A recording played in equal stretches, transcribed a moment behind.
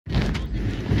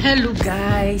Hello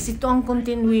guys! Ito ang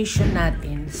continuation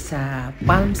natin sa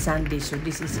Palm Sunday. So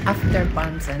this is after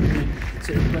Palm Sunday.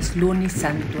 So it was Lunes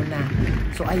Santo na.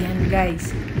 So ayan guys,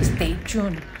 stay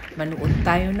tuned. Manood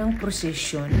tayo ng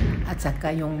procession at saka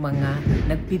yung mga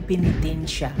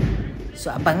nagpipinitensya.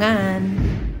 So abangan!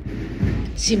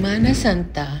 Semana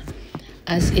Santa,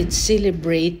 as it's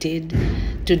celebrated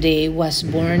today, was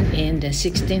born in the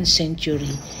 16th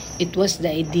century. It was the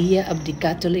idea of the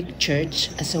Catholic Church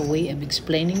as a way of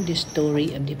explaining the story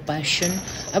of the Passion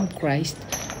of Christ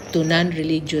to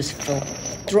non-religious folk.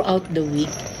 Throughout the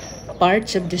week,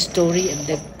 parts of the story of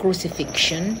the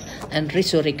crucifixion and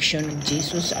resurrection of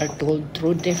Jesus are told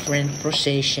through different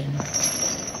processions.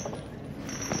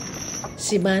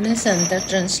 Semana Santa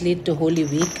translates to Holy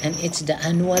Week, and it's the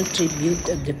annual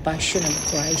tribute of the Passion of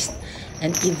Christ,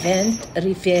 an event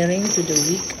referring to the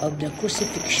week of the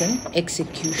crucifixion,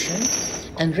 execution,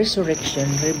 and resurrection,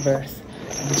 rebirth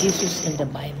of Jesus in the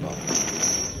Bible.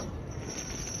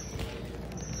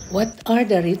 What are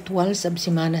the rituals of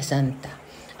Semana Santa?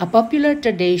 A popular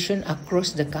tradition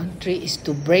across the country is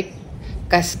to break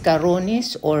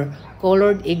cascarones or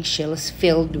colored eggshells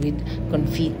filled with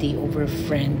confetti over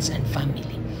friends and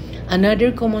family.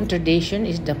 Another common tradition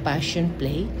is the Passion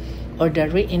Play, or the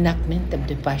reenactment of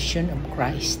the Passion of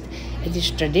Christ. It is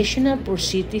traditional for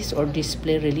cities or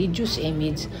display religious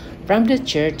images from the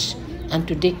church and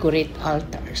to decorate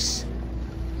altars.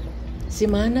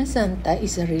 Semana Santa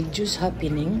is a religious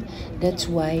happening. That's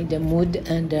why the mood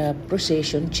and the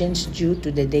procession change due to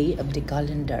the day of the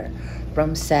calendar,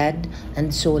 from sad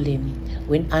and solemn,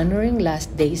 when honoring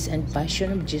last days and Passion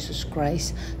of Jesus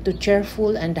Christ, to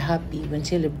cheerful and happy when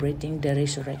celebrating the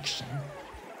resurrection.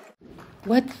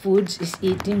 What foods is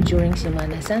eaten during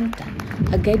Semana Santa?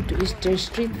 A guide to Easter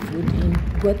street food in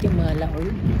Guatemala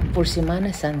for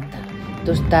Semana Santa.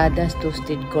 Tostadas,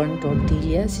 toasted corn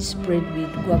tortillas spread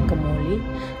with guacamole,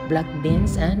 black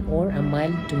beans, and or a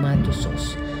mild tomato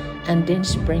sauce, and then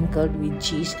sprinkled with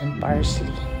cheese and parsley.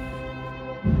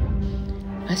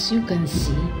 As you can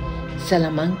see,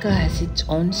 Salamanca has its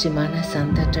own Semana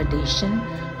Santa tradition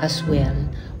as well,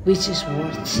 which is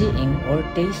worth seeing or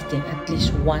tasting at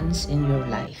least once in your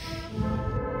life.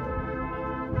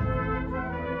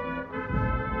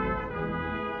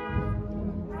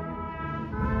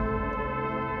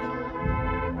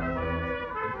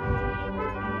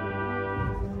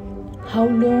 How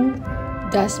long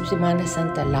does Semana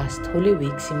Santa last? Holy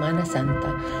Week, Semana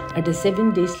Santa are the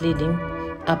 7 days leading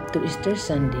up to Easter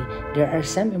Sunday. There are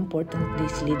some important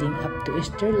days leading up to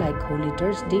Easter like Holy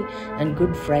Thursday and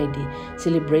Good Friday.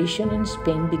 Celebration in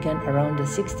Spain began around the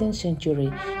 16th century.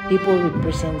 People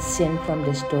represent sin from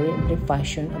the story of the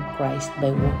Passion of Christ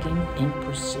by walking in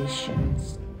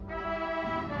processions.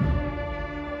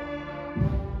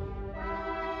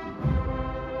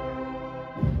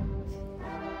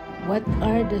 What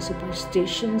are the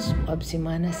superstitions of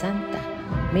Semana Santa?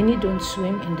 Many don't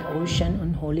swim in the ocean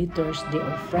on Holy Thursday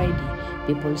or Friday.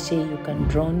 People say you can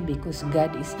drown because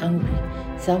God is angry.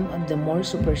 Some of the more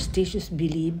superstitious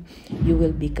believe you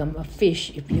will become a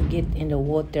fish if you get in the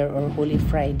water or Holy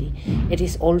Friday. It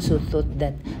is also thought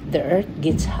that the earth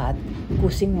gets hot,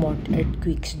 causing more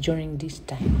earthquakes during this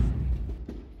time.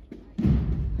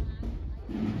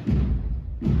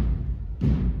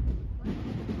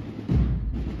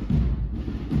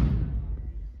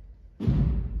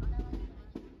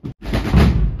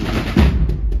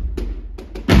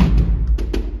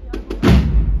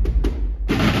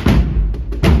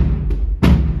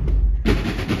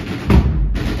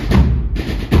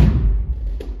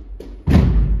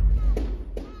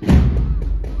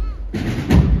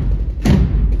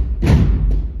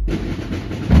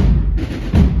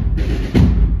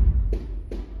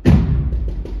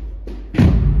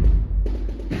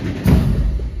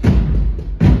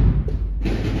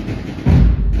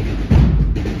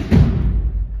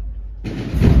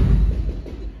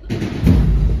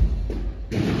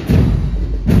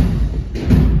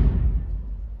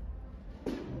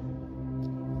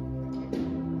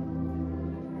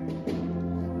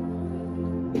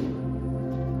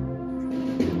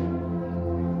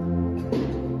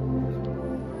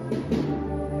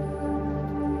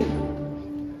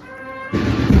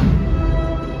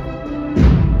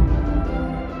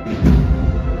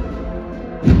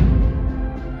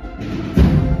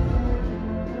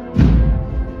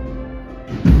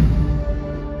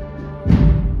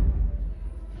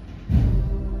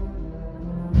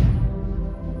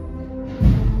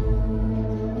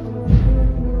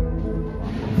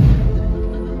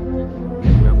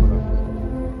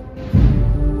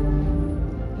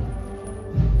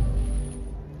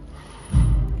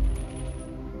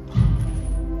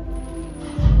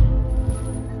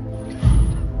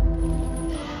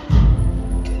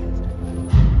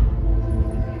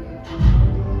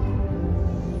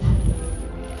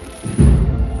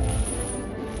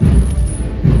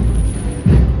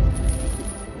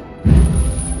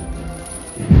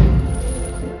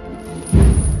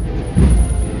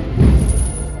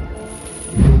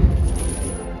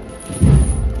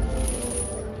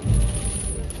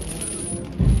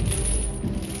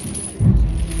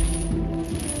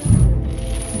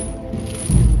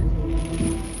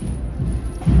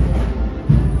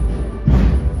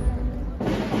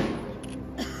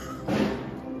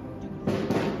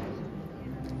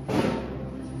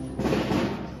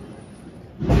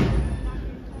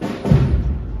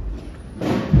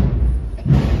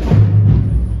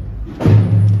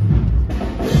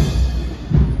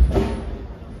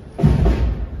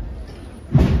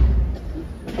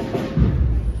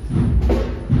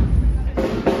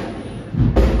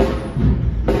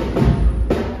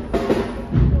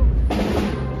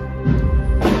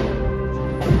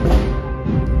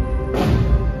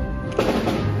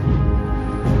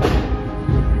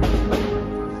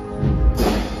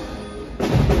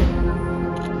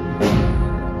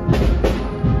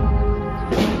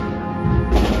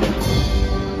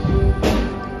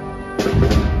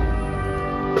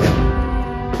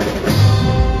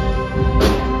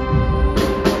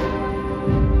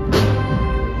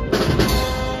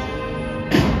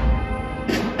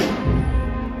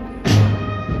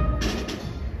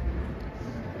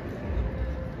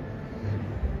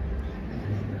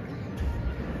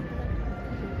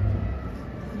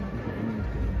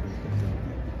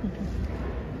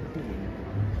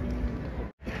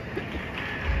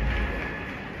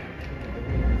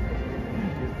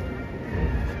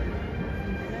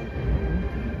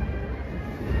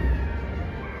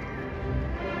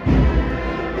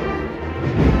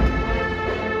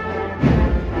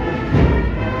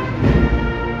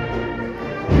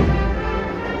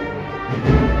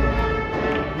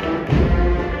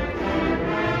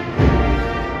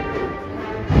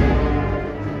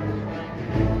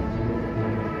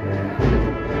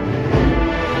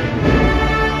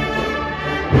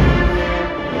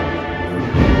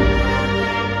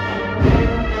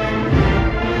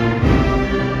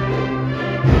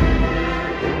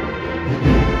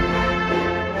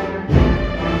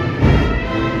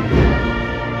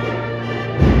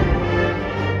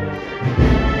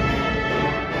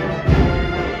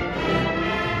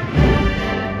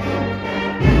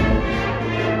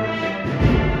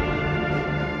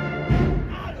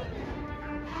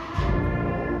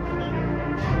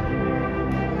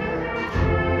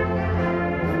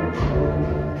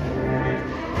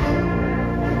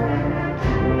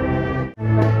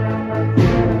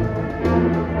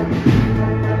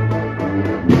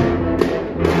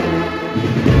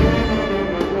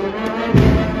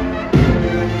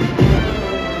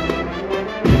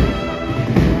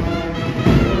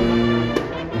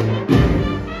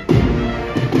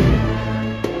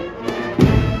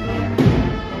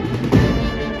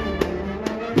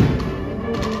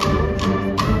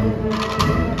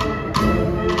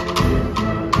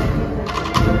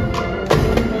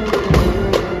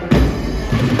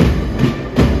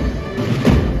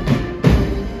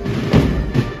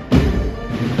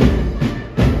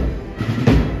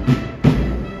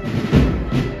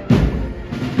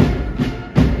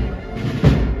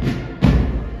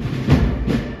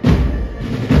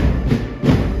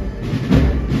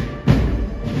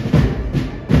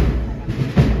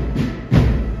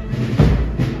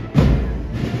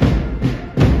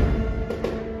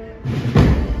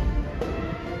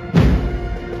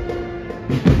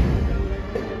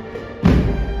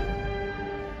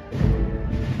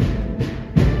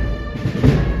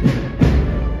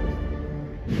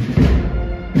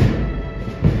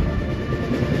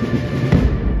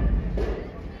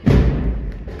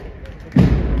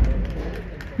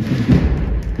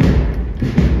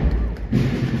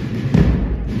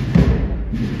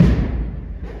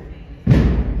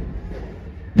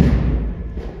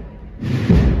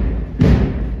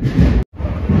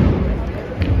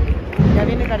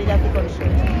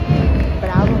 siya.